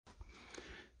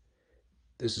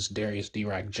This is Darius D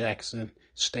Roc Jackson.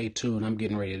 Stay tuned. I'm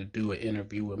getting ready to do an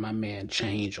interview with my man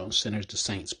Change on Sinners to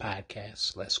Saints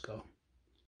podcast. Let's go.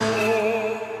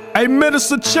 Hey,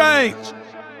 Minister Change.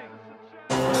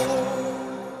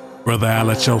 Brother,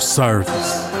 Al at your service.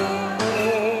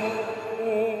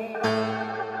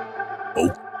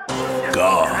 Oh,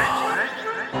 God.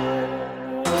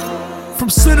 From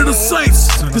Sinner to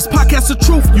Saints, this podcast the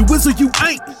truth, you wizard, you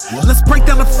ain't. Let's break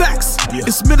down the facts.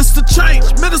 It's Minister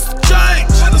Change, Minister Change.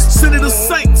 Sinner to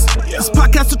Saints, this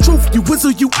podcast the truth, you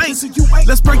wizard, you ain't.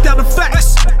 Let's break down the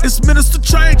facts. It's Minister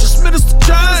Change, it's Minister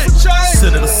Change.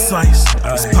 Sinner to Saints,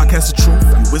 this podcast the truth,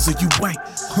 you wizard, you ain't.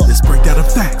 Let's break down the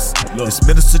facts. It's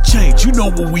Minister Change, you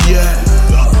know where we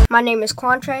at. My name is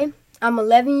Quantre. I'm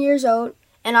 11 years old,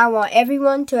 and I want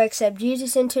everyone to accept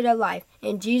Jesus into their life.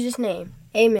 In Jesus' name,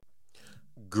 amen.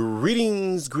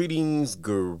 Greetings,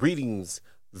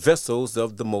 vessels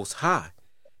of the Most High.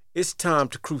 It's time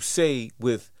to crusade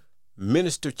with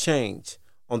Minister Change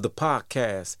on the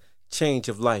podcast Change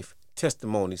of Life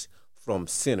Testimonies from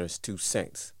Sinners to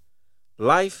Saints.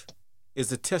 Life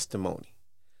is a testimony.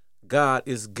 God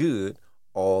is good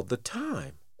all the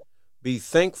time. Be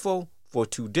thankful for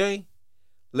today.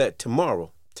 Let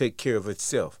tomorrow take care of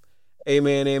itself.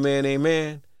 Amen, amen,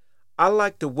 amen. I'd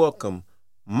like to welcome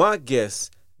my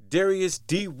guest, Darius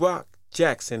D Roc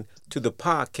Jackson, to the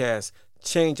podcast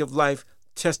Change of Life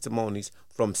Testimonies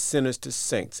from Sinners to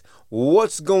Saints.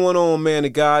 What's going on, man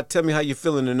of God? Tell me how you're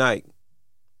feeling tonight.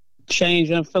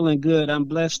 Change, I'm feeling good. I'm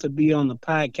blessed to be on the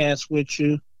podcast with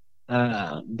you.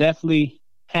 Definitely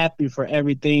happy for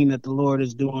everything that the Lord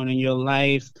is doing in your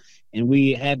life. And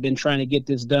we have been trying to get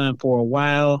this done for a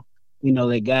while. We know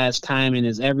that God's timing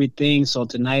is everything. So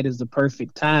tonight is the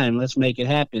perfect time. Let's make it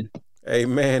happen.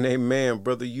 Amen, amen,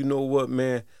 brother. You know what,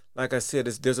 man? Like I said,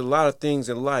 there's a lot of things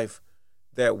in life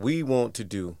that we want to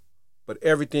do, but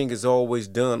everything is always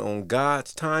done on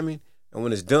God's timing. And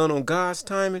when it's done on God's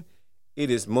timing, it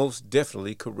is most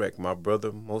definitely correct, my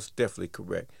brother, most definitely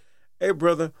correct. Hey,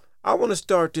 brother, I want to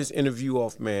start this interview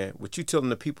off, man, with you telling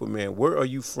the people, man, where are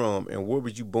you from and where were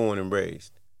you born and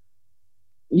raised?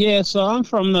 Yeah, so I'm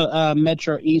from the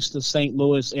Metro East of St.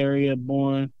 Louis area,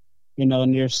 born,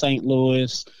 near St.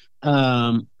 Louis.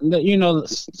 Certain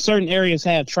areas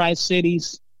have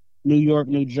Tri-Cities, New York,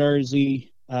 New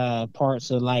Jersey, parts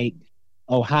of like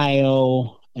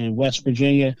Ohio and West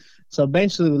Virginia. So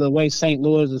basically the way St.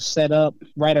 Louis is set up,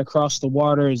 right across the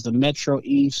water is the Metro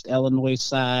East, Illinois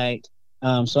side.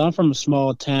 So I'm from a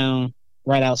small town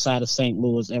right outside of St.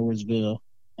 Louis, Edwardsville,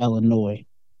 Illinois.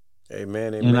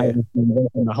 Amen, and amen. I've been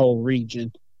in the whole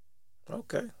region.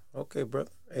 Okay, brother.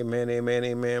 Amen, amen,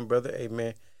 amen, brother.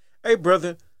 Amen. Hey,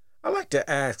 brother, I'd like to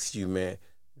ask you, man,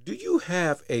 do you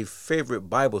have a favorite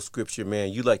Bible scripture,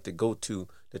 man, you like to go to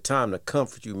the time to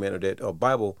comfort you, man, or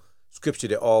Bible scripture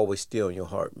that always still in your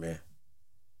heart, man?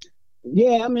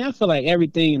 Yeah, I feel like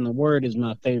everything in the Word is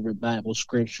my favorite Bible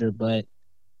scripture, but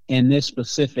in this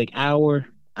specific hour,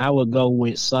 I would go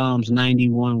with Psalms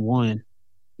 91:1.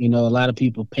 A lot of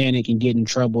people panic and get in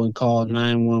trouble and call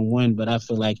 911, but I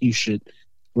feel like you should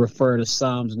refer to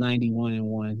Psalms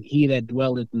 91:1. He that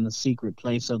dwelleth in the secret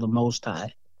place of the Most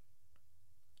High,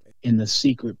 in the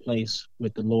secret place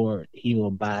with the Lord, he will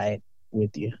abide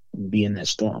with you and be in that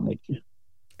storm with you.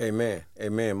 Amen.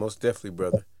 Amen. Most definitely,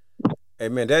 brother.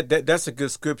 Amen. That's a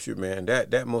good scripture, man.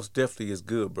 That most definitely is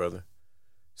good, brother.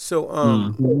 So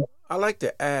I like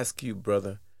to ask you,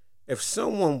 brother, if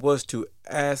someone was to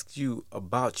ask you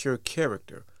about your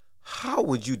character, how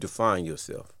would you define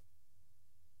yourself?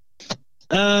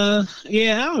 I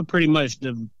would pretty much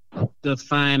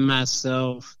define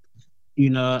myself.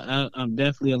 I'm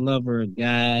definitely a lover of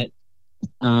God.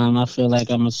 I feel like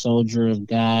I'm a soldier of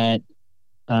God.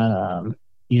 The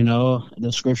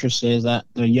scripture says that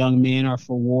the young men are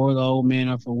for war, the old men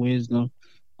are for wisdom.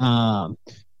 I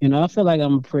feel like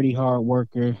I'm a pretty hard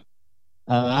worker.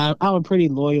 I'm a pretty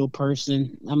loyal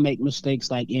person. I make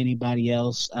mistakes like anybody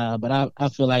else, but I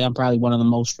feel like I'm probably one of the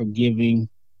most forgiving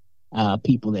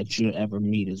people that you'll ever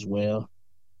meet as well.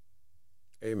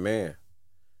 Amen.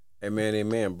 Amen,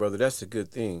 amen, brother. That's a good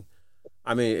thing.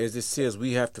 As it says,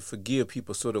 we have to forgive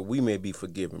people so that we may be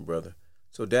forgiven, brother.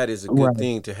 So that is a good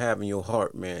thing to have in your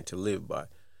heart, man, to live by.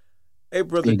 Hey,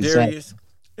 brother Darius,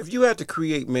 if you had to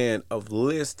create, man, a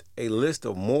list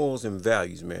of morals and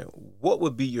values, man, what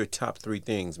would be your top 3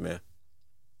 things, man?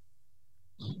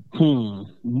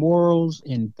 Morals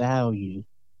and value.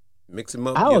 Mix them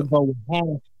up. I would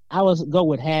go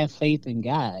with have faith in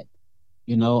God.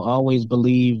 Always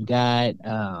believe God.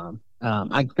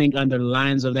 I think under the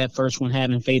lines of that first one,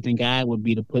 having faith in God, would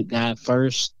be to put God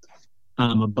first,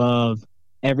 above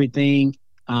everything.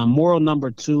 Moral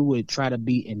number two would try to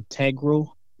be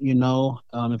integral.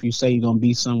 If you say you're going to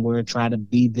be somewhere, try to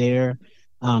be there.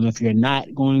 If you're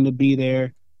not going to be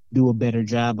there, do a better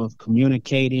job of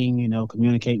communicating,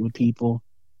 communicate with people.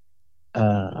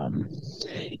 And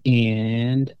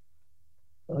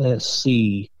let's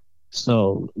see.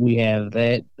 So we have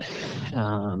that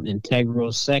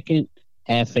integral second.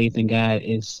 Have faith in God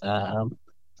is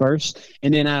first.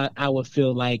 And then I would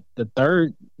feel like the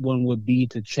third one would be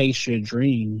to chase your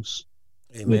dreams.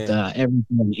 Amen. With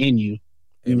everything in you.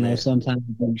 Amen. Sometimes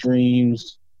the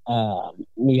dreams,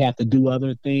 we have to do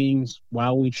other things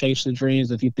while we chase the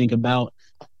dreams. If you think about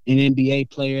an NBA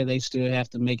player, they still have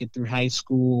to make it through high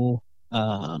school,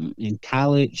 in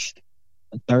college.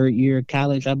 A third year of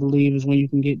college, I believe, is when you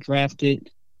can get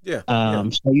drafted. Yeah.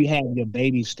 So you have your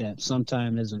baby steps.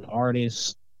 Sometimes as an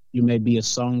artist, you may be a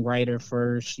songwriter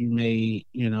first. You may,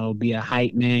 be a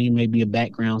hype man. You may be a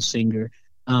background singer.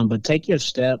 But take your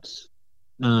steps.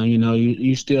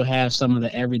 You still have some of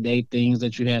the everyday things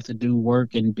that you have to do,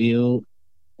 work and build.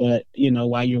 But,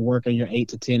 while you're working your 8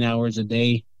 to 10 hours a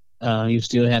day, you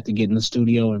still have to get in the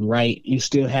studio and write. You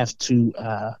still have to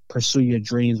pursue your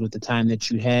dreams with the time that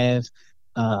you have.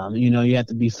 You have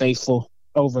to be faithful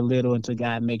over little until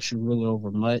God makes you rule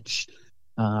over much.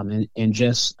 And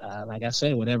just, like I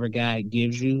said, whatever God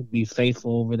gives you, be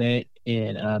faithful over that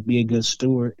and be a good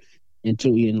steward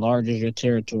until He enlarges your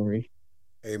territory.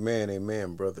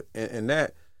 Amen, brother. And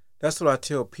that's what I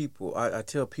tell people. I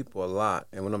tell people a lot.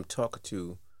 And when I'm talking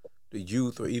to the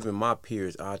youth or even my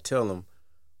peers, I tell them,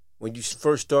 when you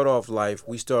first start off life,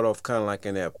 we start off kind of like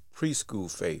in that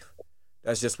preschool faith.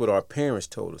 That's just what our parents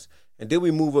told us. And then we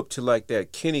move up to like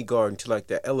that kindergarten, to like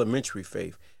that elementary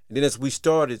faith. And then as we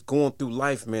started going through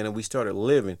life, man, and we started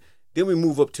living, then we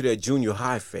move up to that junior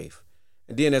high faith.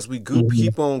 And then as we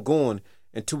keep on going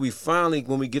until we finally,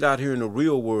 when we get out here in the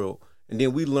real world, and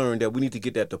then we learn that we need to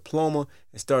get that diploma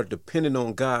and start depending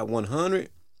on God 100.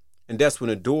 And that's when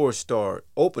the doors start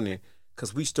opening,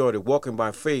 because we started walking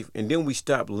by faith. And then we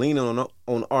stopped leaning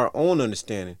on our own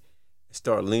understanding and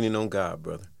start leaning on God,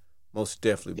 brother. Most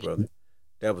definitely, brother.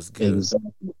 That was good.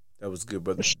 Exactly. That was good,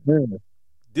 brother. Sure.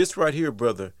 This right here,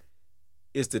 brother,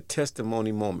 is the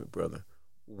testimony moment, brother.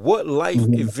 What life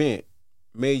event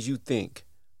made you think,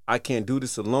 I can't do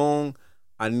this alone?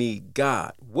 I need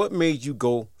God. What made you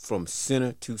go from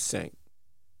sinner to saint?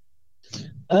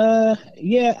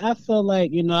 Yeah, I feel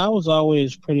like, I was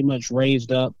always pretty much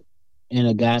raised up in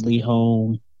a godly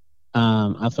home.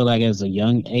 I feel like at a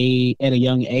young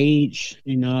age,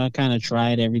 I kind of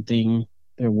tried everything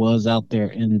there was out there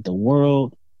in the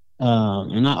world.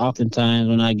 And I oftentimes,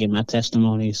 when I get my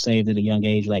testimony saved at a young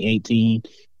age, like 18,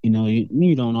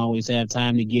 you don't always have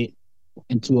time to get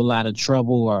into a lot of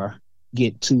trouble or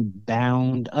get too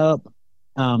bound up.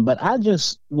 But I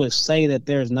just would say that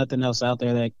there's nothing else out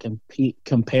there that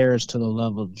compares to the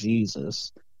love of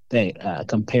Jesus, that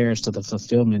compares to the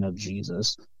fulfillment of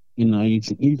Jesus.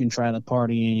 You can try the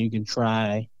party and you can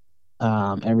try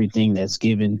everything that's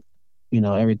given,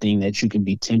 everything that you can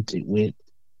be tempted with.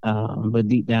 But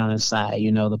deep down inside,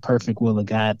 the perfect will of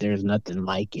God, there's nothing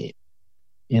like it.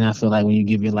 And I feel like when you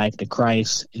give your life to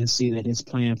Christ and see that His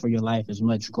plan for your life is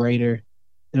much greater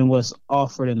than what's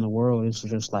offered in the world, it's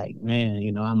just like, man,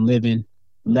 I'm living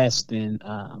less than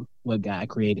what God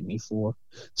created me for.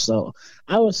 So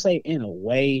I would say, in a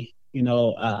way,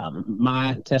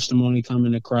 my testimony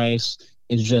coming to Christ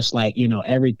is just like,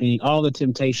 everything, all the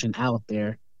temptation out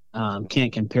there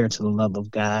can't compare to the love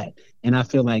of God. And I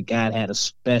feel like God had a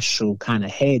special kind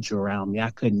of hedge around me. I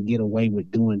couldn't get away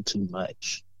with doing too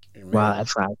much. Amen. While I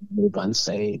tried to live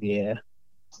unsaved. Yeah.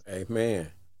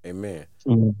 Amen.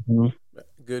 Mm-hmm.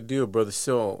 Good deal, brother.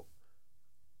 So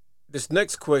this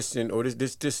next question, or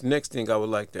this next thing I would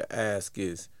like to ask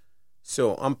is,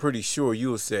 so I'm pretty sure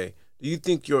you'll say, do you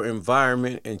think your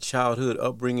environment and childhood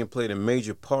upbringing played a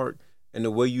major part in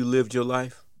the way you lived your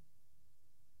life?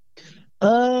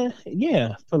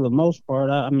 Yeah, for the most part.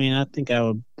 I think I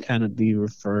would kind of be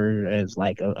referred as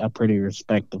like a pretty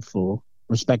respectable,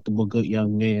 good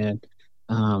young man.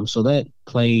 So that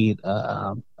played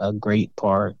a great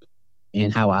part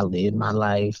in how I lived my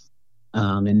life.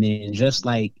 And then just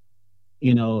like,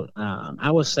 I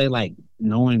would say like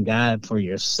knowing God for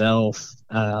yourself,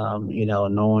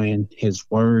 knowing His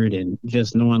word and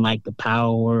just knowing like the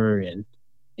power and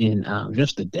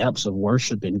just the depths of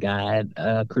worshiping God,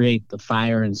 create the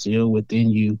fire and zeal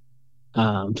within you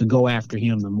to go after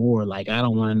Him the more. Like, I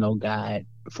don't want to know God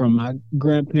from my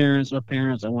grandparents or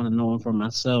parents. I want to know Him for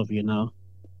myself,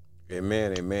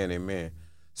 Amen.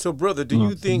 So, brother, do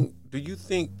you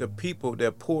think the people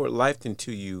that poured life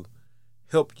into you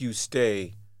helped you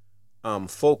stay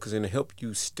focus and help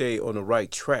you stay on the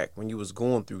right track when you was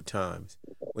going through times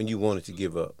when you wanted to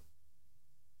give up?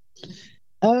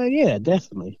 Yeah,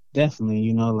 definitely.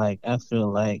 You know, like I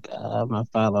feel like my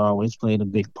father always played a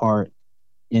big part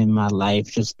in my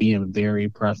life, just being very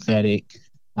prophetic,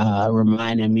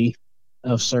 reminding me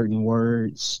of certain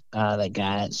words that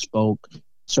God spoke,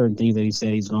 certain things that He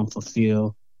said He's going to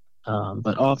fulfill.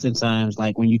 But oftentimes,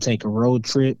 like when you take a road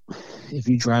trip, if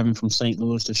you're driving from St.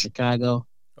 Louis to Chicago,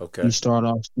 Okay. you start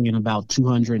off seeing about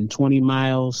 220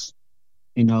 miles.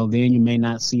 You know, then you may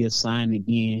not see a sign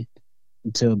again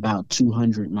until about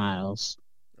 200 miles.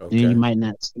 Then you Okay. might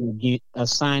not get a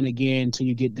sign again until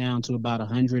you get down to about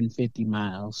 150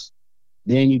 miles.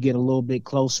 Then you get a little bit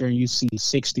closer and you see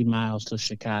 60 miles to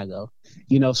Chicago.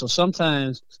 You know, so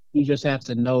sometimes you just have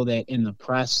to know that in the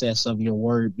process of your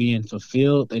word being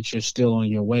fulfilled, that you're still on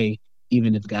your way,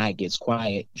 even if God gets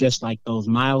quiet. Just like those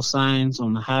mile signs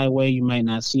on the highway, you might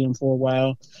not see them for a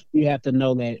while. You have to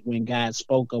know that when God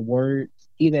spoke a word,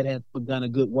 He that hath begun a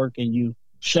good work in you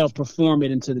shall perform it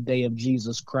into the day of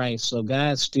Jesus Christ. So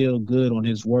God's still good on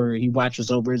His word. He watches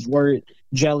over His word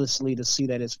jealously to see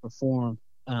that it's performed.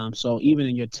 So even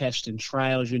in your tests and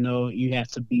trials, you know, you have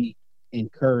to be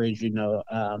encouraged. You know,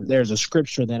 there's a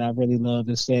scripture that I really love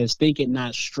that says, "Think it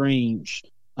not strange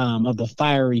of the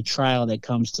fiery trial that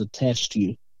comes to test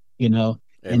you." You know,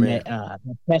 Amen. and that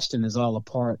the testing is all a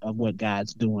part of what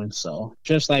God's doing. So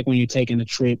just like when you're taking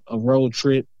a road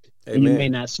trip, and you may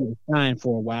Amen. not see the sign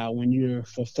for a while, when you're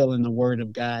fulfilling the word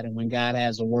of God and when God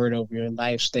has a word over your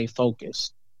life, stay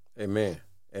focused. Amen.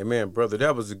 Amen, brother.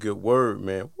 That was a good word,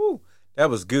 man. Woo. That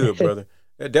was good, brother.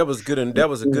 That was good, and that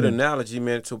was a good analogy,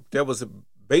 man. So that was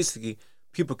basically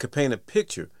people could paint a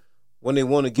picture when they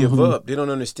want to give Mhm. up. They don't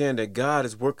understand that God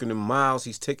is working in miles.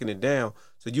 He's taking it down.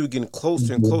 So you're getting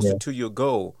closer and closer Yeah, to your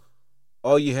goal.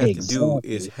 All you have to do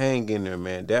is exactly. hang in there,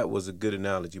 man. That was a good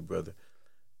analogy, brother.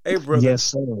 Hey, brother, Yes,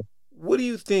 sir. what do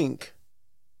you think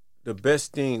the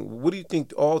best thing? What do you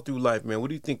think all through life, man? What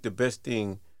do you think the best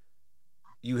thing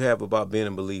you have about being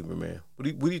a believer, man? What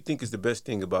do you think is the best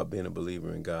thing about being a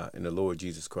believer in God and the Lord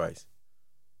Jesus Christ?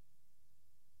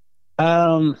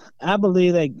 I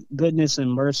believe that goodness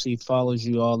and mercy follows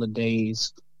you all the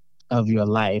days of your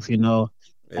life. You know,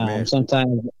 Amen.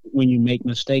 sometimes when you make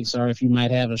mistakes, or if you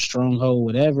might have a stronghold,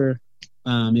 whatever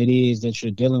it is that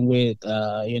you're dealing with,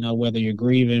 you know, whether you're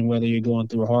grieving, whether you're going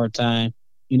through a hard time,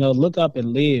 you know, look up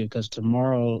and live, because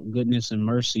tomorrow goodness and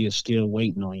mercy is still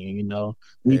waiting on you. You know,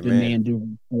 weeping may Amen. endure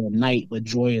for a night, but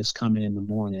joy is coming in the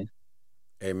morning.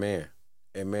 Amen.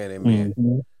 Amen. Amen.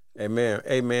 Mhm. Amen.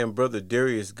 Amen, brother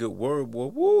Darius. Good word, boy.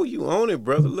 Woo, you own it,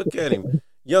 brother. Look at him.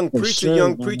 Young For preacher, sure,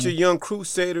 young preacher, man. young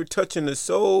crusader, touching the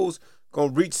souls,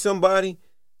 gonna reach somebody.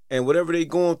 And whatever they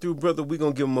going through, brother, we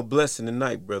gonna give them a blessing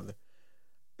tonight, brother.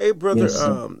 Hey, brother, Yes,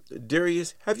 sir.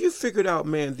 Darius, have you figured out,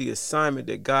 man, the assignment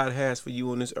that God has for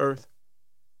you on this earth?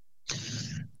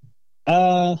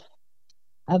 Uh,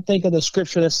 I think of the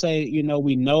scripture that say, you know,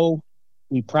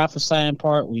 we prophesy in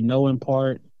part, we know in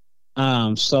part.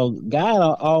 So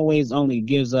God always only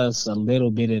gives us a little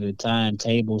bit at a time,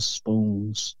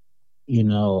 tablespoons, you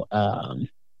know,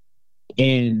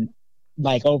 and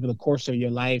like over the course of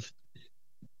your life,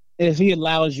 if He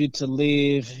allows you to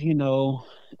live, you know,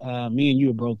 me and you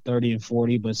are both 30 and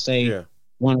 40, but say Yeah.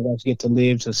 one of us get to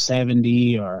live to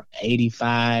 70 or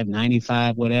 85,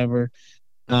 95, whatever.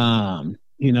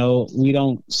 You know, we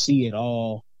don't see it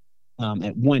all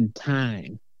at one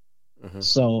time. Hmm.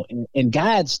 So in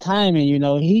God's timing, you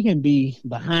know, He can be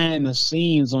behind the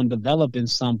scenes on developing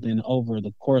something over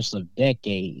the course of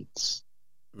decades,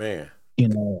 Man. you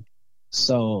know.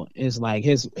 So it's like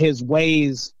his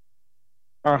ways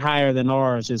are higher than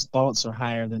ours, his thoughts are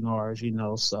higher than ours, you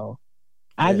know. So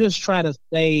I Yeah. just try to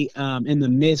stay in the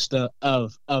midst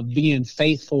of being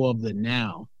faithful of the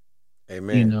now, you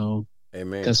Amen. know,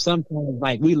 Amen. because sometimes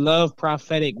like we love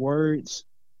prophetic words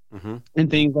Hmm. and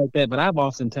things like that. But I've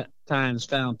often times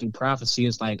found through prophecy,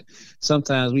 it's like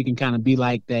sometimes we can kind of be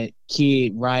like that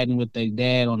kid riding with their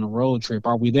dad on a road trip.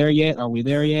 Are we there yet? Are we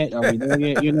there yet? Are we there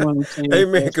yet? You know what I'm saying?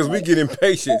 Amen. So it's Because we like, get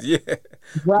impatient. Yeah.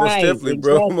 Most right, definitely,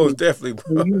 bro. Most exactly. definitely,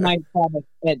 And bro. you might try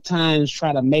to, at times,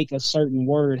 try to make a certain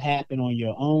word happen on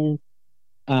your own.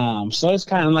 So it's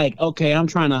kind of like, okay, I'm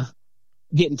trying to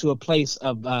get into a place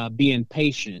of being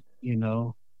patient, you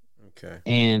know. Okay.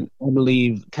 And I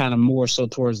believe kind of more so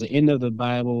towards the end of the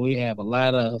Bible, we have a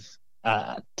lot of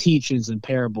teachings and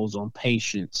parables on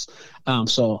patience.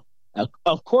 So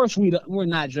of course we're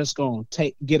not just going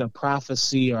to get a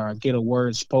prophecy or get a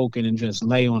word spoken and just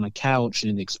lay on a couch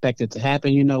and expect it to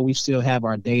happen. You know, we still have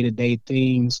our day-to-day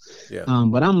things. Yeah.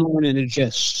 But I'm learning to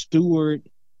just steward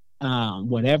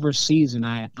whatever season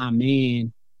I'm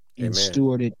in and Amen.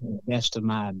 steward it to the best of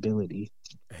my ability.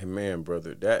 Amen,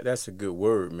 brother. That's a good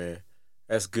word, man.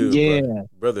 That's good, Yeah, brother.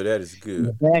 Brother, that is good.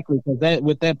 exactly. Because that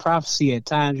with that prophecy at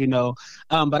times,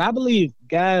 but I believe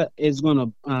God is going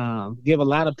to give a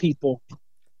lot of people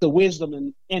the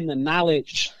wisdom and the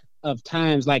knowledge of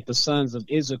times, like the sons of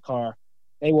Issachar.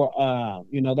 They were,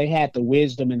 they had the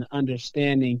wisdom and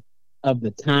understanding of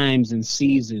the times and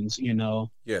seasons,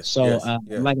 Yes, So, yes,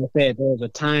 yeah. like I said, there's a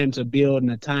time to build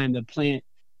and a time to plant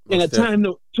and a Most definitely.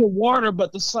 time to water,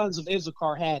 but the sons of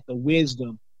Issachar had the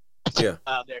wisdom Yeah,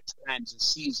 of their times and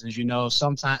seasons.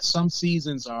 Sometimes some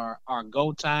seasons are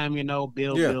go time, build,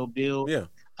 yeah, build, build. yeah,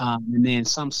 And then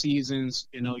some seasons,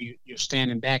 you're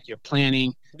standing back, you're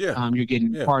planning, yeah, you're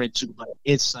getting yeah. imparted to, but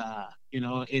it's,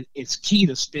 it's key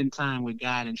to spend time with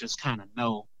God and just kind of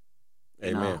know,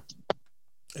 Amen.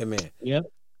 Amen. Yep.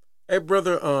 Hey,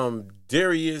 brother,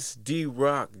 Darius D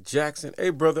Roc Jackson. Hey,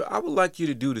 brother, I would like you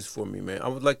to do this for me, man. I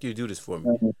would like you to do this for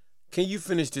me. Can you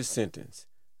finish this sentence?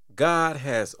 God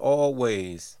has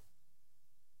always.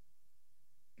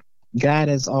 God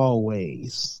has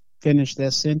always. Finish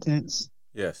that sentence.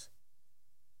 Yes.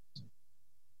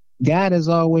 God has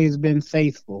always been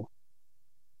faithful.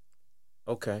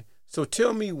 Okay. So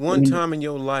tell me one time in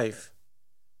your life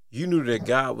you knew that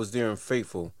God was there and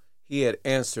faithful. He had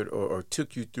answered or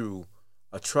took you through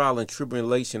a trial and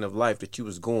tribulation of life that you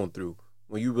was going through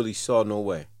when you really saw no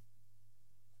way.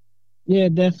 Yeah,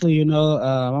 definitely.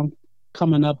 I'm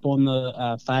coming up on the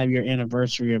 5-year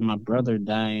anniversary of my brother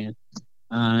dying.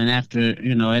 And after,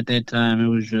 at that time, it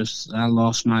was just, I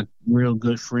lost my real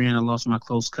good friend. I lost my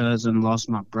close cousin, lost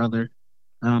my brother.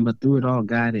 But through it all,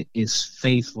 God is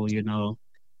faithful,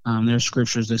 There's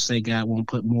scriptures that say God won't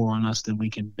put more on us than we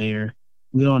can bear.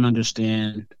 We don't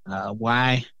understand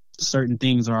why certain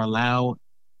things are allowed.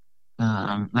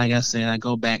 Like I said, I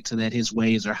go back to that his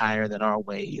ways are higher than our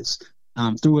ways.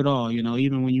 Through it all,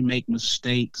 even when you make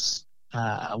mistakes,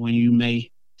 when you may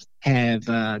have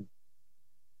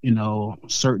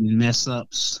certain mess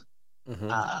ups,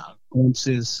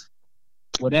 glimpses,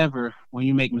 whatever, when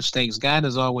you make mistakes, God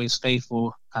is always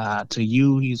faithful to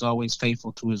you. He's always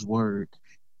faithful to his word.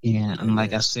 And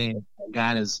like I said,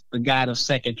 God is the God of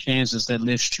second chances that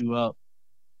lifts you up.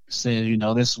 Says,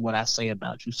 this is what I say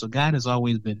about you. So God has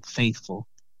always been faithful.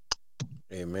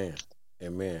 Amen.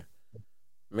 Amen.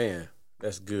 Man,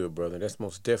 that's good, brother. That's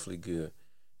most definitely good.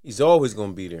 He's always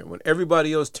going to be there. When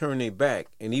everybody else turn their back,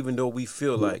 and even though we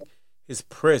feel like his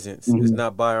presence is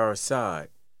not by our side,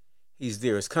 he's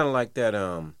there. It's kind of like that,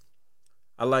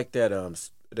 I like that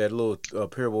that little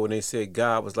parable when they said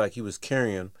God was like he was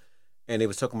carrying, and they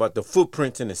was talking about the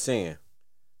footprints in the sand.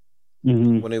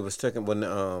 When they was talking, when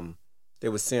they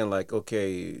was saying like,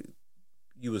 okay,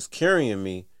 you was carrying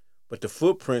me, but the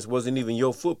footprints wasn't even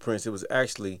your footprints. It was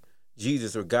actually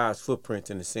Jesus or God's footprints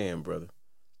in the sand, brother.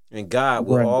 And God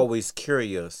will always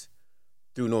carry us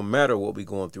through no matter what we're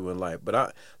going through in life.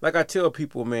 But I tell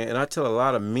people, man, and I tell a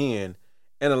lot of men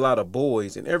and a lot of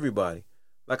boys and everybody,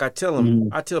 like I tell them,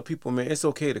 I tell people, man, it's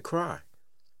okay to cry.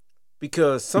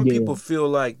 Because some people feel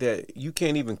like that you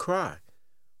can't even cry.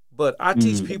 But I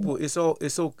teach people it's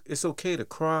okay to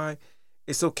cry.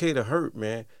 It's okay to hurt,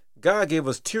 man. God gave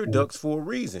us tear ducts for a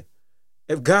reason.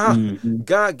 If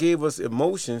God gave us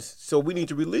emotions, so we need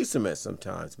to release them at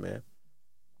sometimes, man.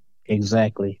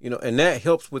 Exactly. And that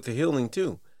helps with the healing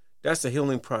too. That's a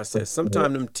healing process.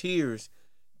 Sometimes them tears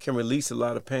can release a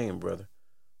lot of pain, brother.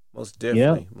 Most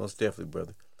definitely. Most definitely,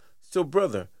 brother. So,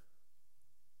 brother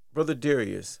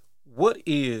Darius, what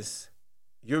is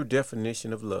your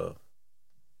definition of love?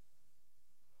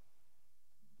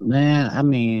 Man, I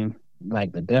mean,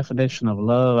 like the definition of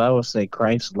love, I would say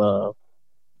Christ's love.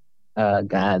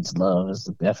 God's love is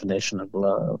the definition of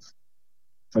love.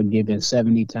 Forgiven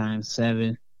 70 times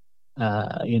 7.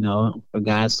 For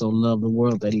God so loved the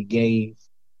world that he gave.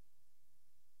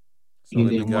 He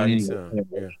didn't want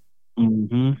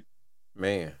any.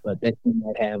 Man. But that he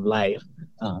might have life.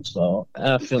 So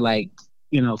I feel like,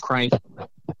 Christ.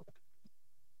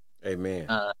 Amen.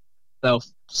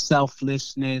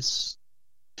 Selflessness,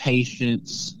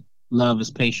 patience. Love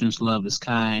is patience. Love is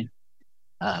kind.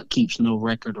 Keeps no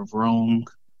record of wrong.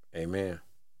 Amen.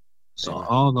 So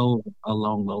all those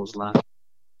along those lines.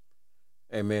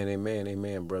 Amen, amen,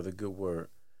 amen, brother. Good word.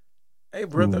 Hey,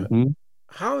 brother,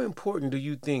 how important do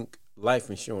you think life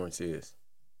insurance is?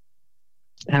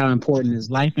 How important is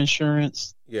life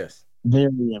insurance? Yes.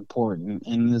 Very important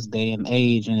in this day and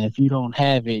age. And if you don't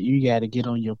have it, you got to get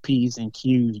on your P's and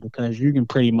Q's because you can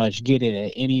pretty much get it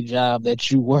at any job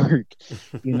that you work.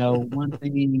 One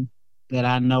thing that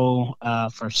I know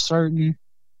for certain,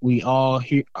 we all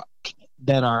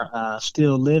that are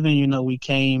still living. You know, we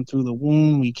came through the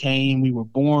womb. We were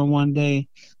born one day.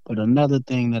 But another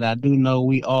thing that I do know,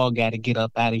 we all got to get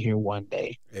up out of here one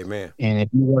day. Amen. And if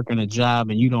you're working a job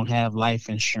and you don't have life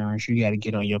insurance, you got to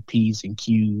get on your P's and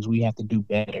Q's. We have to do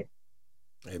better.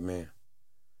 Amen.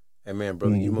 Amen,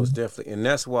 brother. You most definitely. And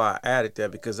that's why I added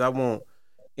that, because I want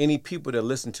any people that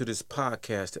listen to this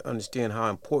podcast to understand how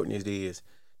important it is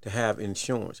to have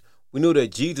insurance. We know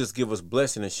that Jesus give us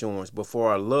blessing insurance, but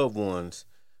for our loved ones,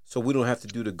 so we don't have to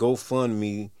do the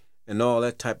GoFundMe and all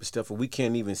that type of stuff, and we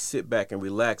can't even sit back and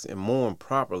relax and mourn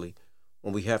properly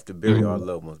when we have to bury our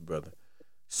loved ones, brother.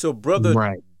 So,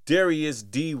 brother, Darius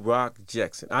D Roc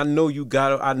Jackson, I know you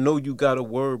got a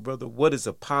word, brother. What is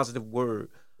a positive word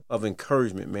of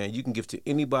encouragement, man, you can give to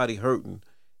anybody hurting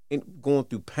and going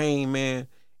through pain, man?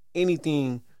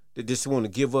 Anything that just want to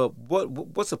give up,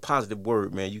 what's a positive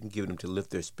word, man, you can give them to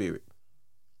lift their spirit?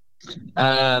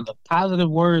 The positive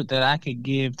word that I could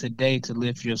give today to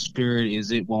lift your spirit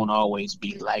is it won't always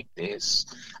be like this.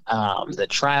 The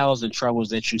trials and troubles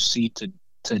that you see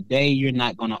today, you're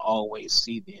not going to always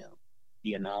see them,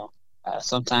 you know.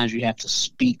 Sometimes you have to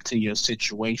speak to your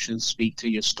situation, speak to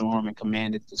your storm and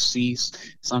command it to cease.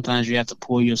 Sometimes you have to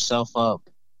pull yourself up,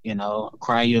 you know,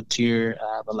 cry your tear.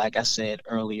 But like I said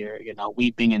earlier, you know,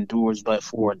 weeping endures but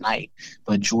for a night,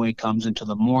 but joy comes into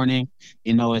the morning.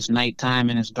 You know, it's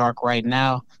nighttime and it's dark right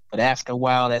now, but after a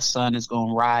while, that sun is going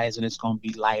to rise and it's going to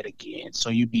be light again. So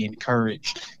you be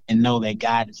encouraged and know that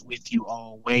God is with you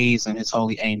always and his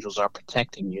holy angels are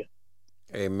protecting you.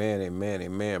 Amen, amen,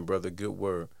 amen, brother. Good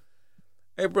word.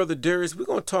 Hey, brother Darius, we're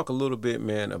going to talk a little bit,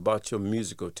 man, about your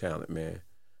musical talent, man.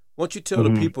 Why don't you tell the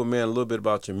people, man, a little bit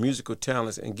about your musical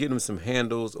talents and give them some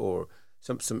handles or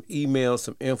some emails,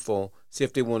 some info, see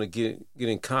if they want to get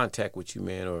in contact with you,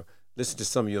 man, or listen to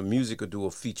some of your music or do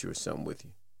a feature or something with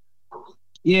you.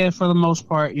 Yeah, for the most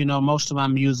part, you know, most of my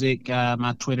music,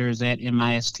 my Twitter is at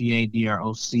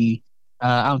MISTADROC.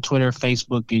 On Twitter,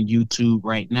 Facebook, and YouTube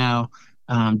right now.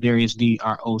 Darius D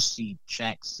Roc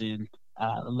Jackson.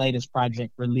 The latest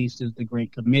project released is The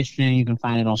Great Commission. You can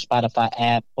find it on Spotify,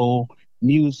 Apple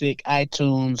Music,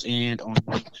 iTunes, and on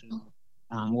YouTube.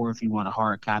 Or if you want a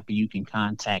hard copy, you can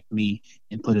contact me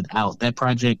and put it out. That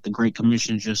project, The Great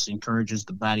Commission, just encourages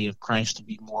the body of Christ to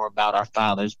be more about our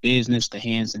Father's business, the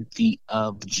hands and feet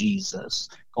of Jesus,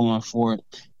 going forward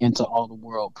into all the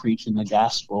world, preaching the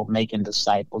gospel, making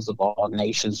disciples of all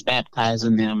nations,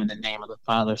 baptizing them in the name of the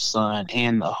Father, Son,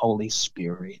 and the Holy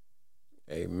Spirit.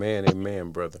 Amen,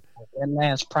 amen, brother. That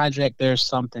last project, there's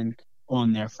something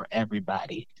on there for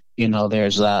everybody. You know,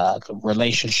 there's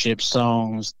relationship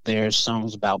songs, there's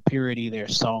songs about purity,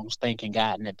 there's songs thanking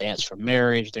God in advance for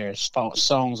marriage, there's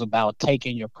songs about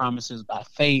taking your promises by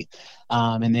faith,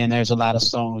 and then there's a lot of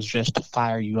songs just to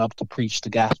fire you up to preach the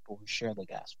gospel and share the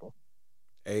gospel.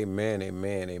 Amen,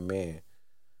 amen, amen.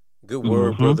 Good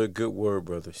word, brother, good word,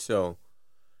 brother. So,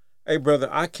 hey, brother,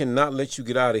 I cannot let you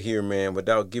get out of here, man,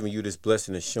 without giving you this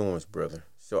blessing assurance, brother.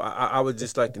 So I would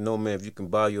just like to know, man, if you can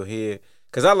bow your head,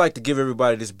 because I like to give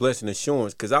everybody this blessing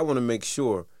assurance, because I want to make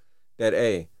sure that,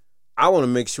 hey, I want to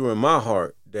make sure in my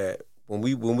heart that when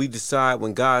we decide,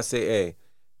 when God say, hey,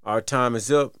 our time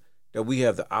is up, that we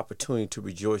have the opportunity to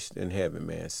rejoice in heaven,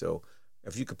 man. So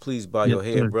if you could please bow your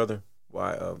head, brother.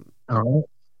 Why? All right.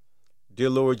 Dear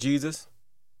Lord Jesus,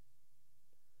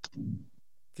 can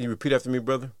you repeat after me,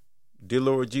 brother? Dear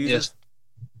Lord Jesus. Yes.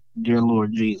 Dear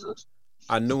Lord Jesus.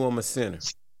 I know I'm a sinner.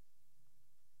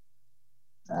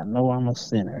 I know I'm a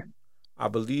sinner. I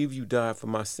believe you died for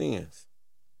my sins.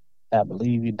 I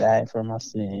believe you died for my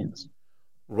sins.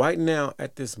 Right now,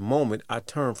 at this moment, I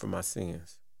turn from my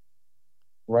sins.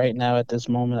 Right now, at this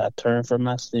moment, I turn from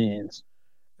my sins.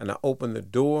 And I open the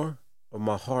door of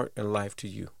my heart and life to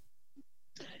you.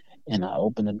 And I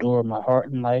open the door of my heart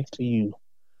and life to you.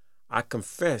 I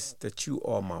confess that you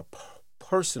are my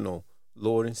personal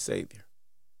Lord and Savior.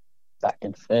 I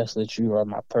confess that you are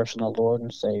my personal Lord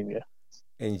and Savior.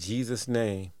 In Jesus'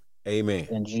 name, amen.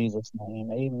 In Jesus'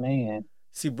 name, amen.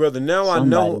 See, brother, now Somebody I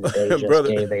know, today just brother,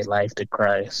 gave their life to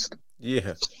Christ.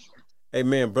 Yeah.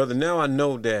 Amen, brother. Now I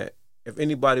know that if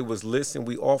anybody was listening,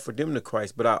 we offered them to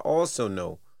Christ. But I also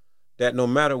know that no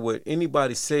matter what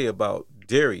anybody say about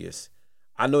Darius,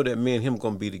 I know that me and him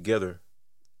going to be together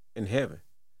in heaven.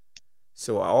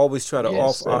 So I always try to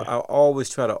I always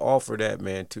try to offer that,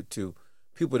 man, to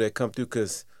people that come through,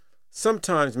 because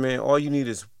sometimes, man, all you need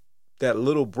is that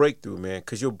little breakthrough, man,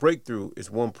 because your breakthrough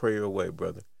is one prayer away,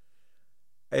 brother.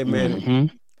 Hey,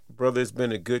 man, brother, it's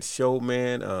been a good show,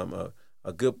 man,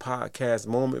 a good podcast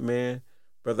moment, man.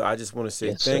 Brother, I just want to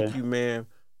say thank you, man.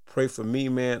 Pray for me,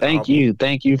 man. Thank you.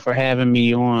 Thank you for having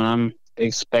me on.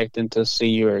 expecting to see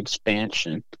your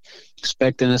expansion,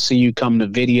 expecting to see you come to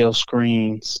video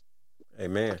screens.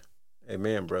 Amen.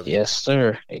 Amen, brother. Yes,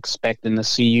 sir. Expecting to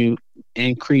see you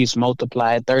increase,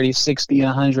 multiply 30, 60,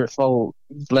 100-fold,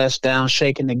 blessed down,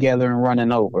 shaking together, and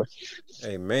running over.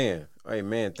 Amen.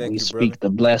 Amen. Thank we you, brother. Speak the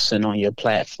blessing on your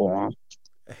platform.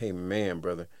 Amen,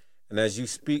 brother. And as you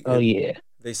speak, oh yeah,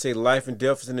 they say life and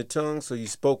death is in the tongue. So you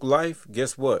spoke life.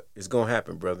 Guess what? It's gonna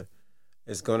happen, brother.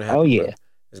 It's gonna happen. Oh yeah, brother.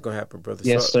 It's gonna happen, brother.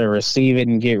 Yes, sir. Receive it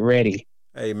and get ready.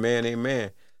 Amen.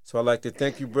 Amen. So I'd like to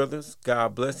thank you, brothers.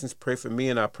 God blessings. Pray for me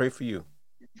and I pray for you.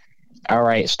 All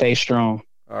right. Stay strong.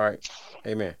 All right.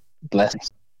 Amen. Blessings.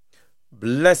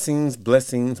 Blessings,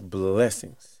 blessings,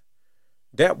 blessings.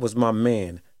 That was my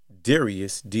man,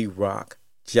 Darius D Roc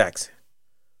Jackson.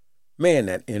 Man,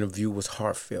 that interview was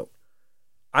heartfelt.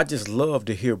 I just love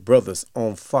to hear brothers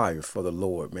on fire for the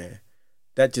Lord, man.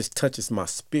 That just touches my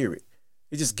spirit.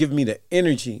 It just gives me the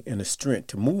energy and the strength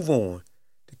to move on,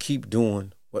 to keep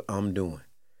doing what I'm doing.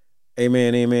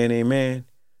 Amen, amen, amen.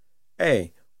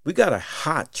 Hey, we got a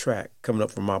hot track coming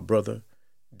up from my brother,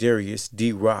 Darius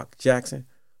D Roc Jackson.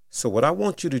 So what I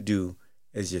want you to do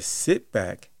is just sit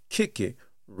back, kick it,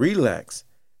 relax,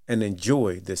 and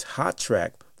enjoy this hot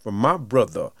track from my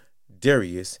brother,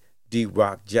 Darius D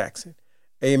Roc Jackson.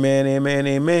 Amen, amen,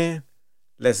 amen.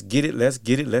 Let's get it, let's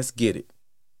get it, let's get it.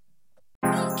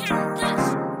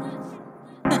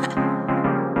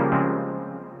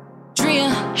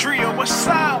 Trio, what's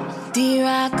up? D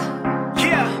Roc,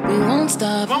 Yeah, we won't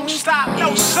stop. won't stop,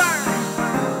 no sir.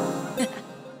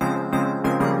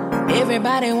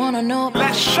 Everybody wanna know.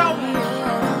 Let's show.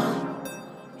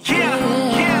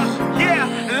 Yeah,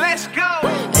 let's go.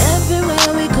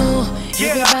 Everywhere we go,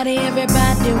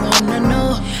 everybody wanna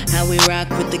know how we rock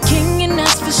with the king, and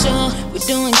that's for sure. We're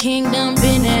doing kingdom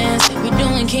business. We're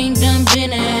doing kingdom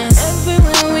business.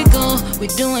 Everywhere we go,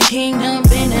 we're doing kingdom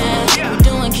business. We're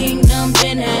doing kingdom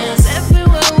business.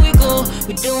 Everywhere we go,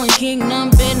 we're doing kingdom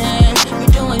business. We're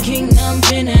doing kingdom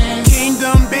business.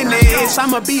 Kingdom business,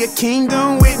 I'ma be a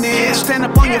kingdom witness. Stand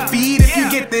up on your feet if you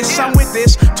get this, I'm with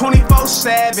this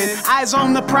 24/7. Eyes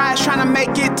on the prize, trying to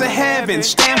make it to heaven.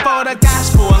 Stand for the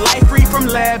gospel, a life free from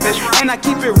leaven. And I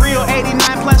keep it real,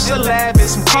 89 plus 11.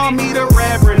 Some call me the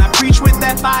reverend, I preach with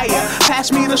that fire.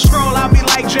 Pass me the scroll, I'll be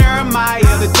like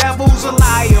Jeremiah. The devil's a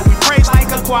liar, we praise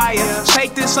like a choir.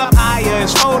 Take this up higher,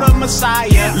 it's for the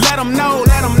Messiah. Let them know,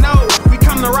 we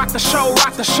come to rock the show,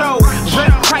 rock the show.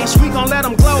 Rep Christ, we gon' let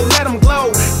them glow, let them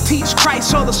glow. Teach Christ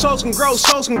so the souls can grow,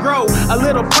 souls can grow. A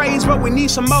little praise, but we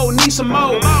need some more, need some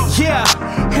more. Yeah,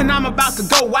 and I'm about to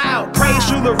go wild. Praise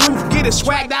through the roof, get it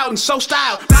swagged out and so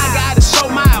styled. My God is so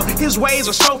mild, his ways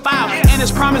are so foul. And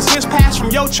his promise is passed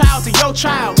from your child to your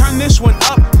child. Turn this one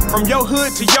up, from your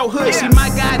hood to your hood. See, my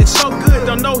God is so good,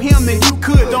 don't know him, then you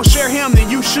could. Don't share him, then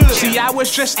you should. See, I was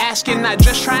just asking, not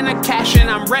just trying to cash in.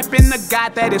 I'm repping the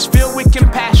God that is filled with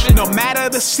compassion. No matter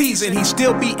the season, he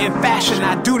still be in fashion.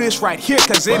 I do this right here,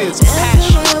 cause it is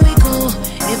passion. Everywhere we go,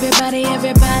 everybody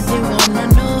wanna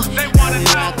know. They wanna we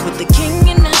know. rock with the king,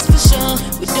 and that's for sure.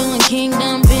 We're doing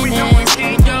kingdom business.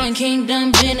 We're doing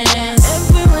kingdom business.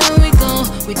 Everywhere we go,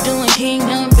 we're doing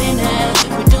kingdom business.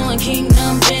 We're doing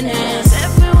kingdom business.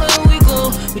 Everywhere we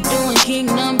go, we're doing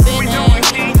kingdom business. We're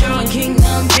doing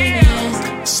kingdom business.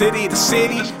 City to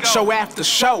city, show after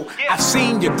show. I've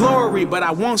seen your glory, but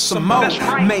I want some more.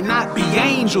 May not be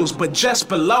angels, but just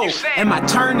below. Am I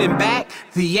turning back?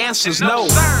 The answer's no.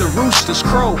 The roosters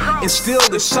crow, it still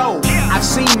is so. I've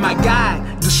seen my God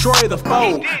destroy the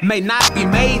foe. May not be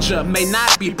major, may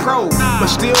not be pro, but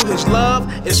still his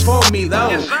love is for me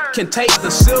though. Can take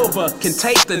the silver, can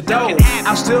take the dough.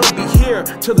 I'll still be here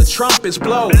till the trumpets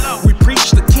blow. We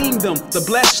preach the kingdom, the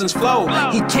blessings flow.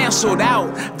 He canceled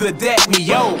out the debt we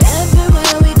owe.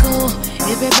 Everywhere we go,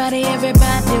 everybody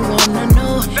wanna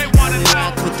know. They wanna we know.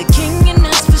 rock with the king, and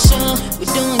that's for sure.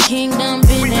 We're doing kingdom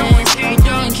business. We're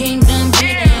doing kingdom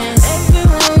business.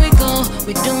 Everywhere we go,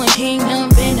 we're doing kingdom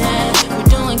business. We're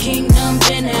doing kingdom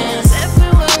business.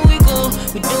 Everywhere we go,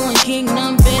 we're doing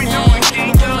kingdom business. We're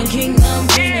doing kingdom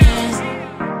business.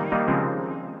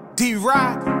 D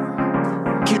Roc,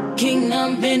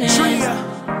 Kingdom business. Tria,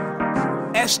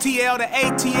 STL to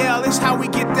ATL, it's how we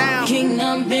get down.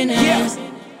 Kingdom business.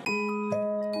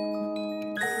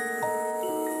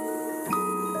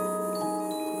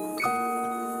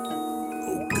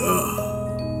 Oh God,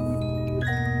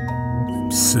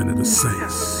 Center the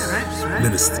Saints,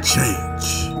 Minister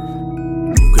Change.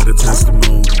 You got a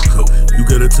testimony, you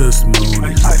got a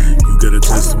testimony, you got a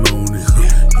testimony,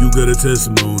 you got a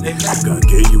testimony. God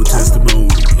gave you a testimony.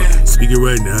 Speak it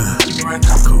right now.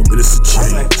 Call Minister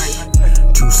Change.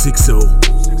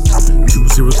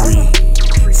 260-203-6000.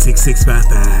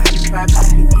 6655.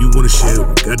 If you want to share,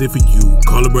 we got it for you.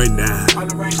 Call them right now.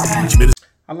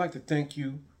 I'd like to thank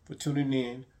you for tuning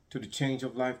in to the Change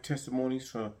of Life Testimonies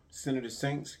from Sinner to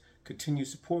Saints. Continue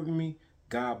supporting me.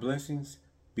 God blessings.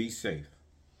 Be safe.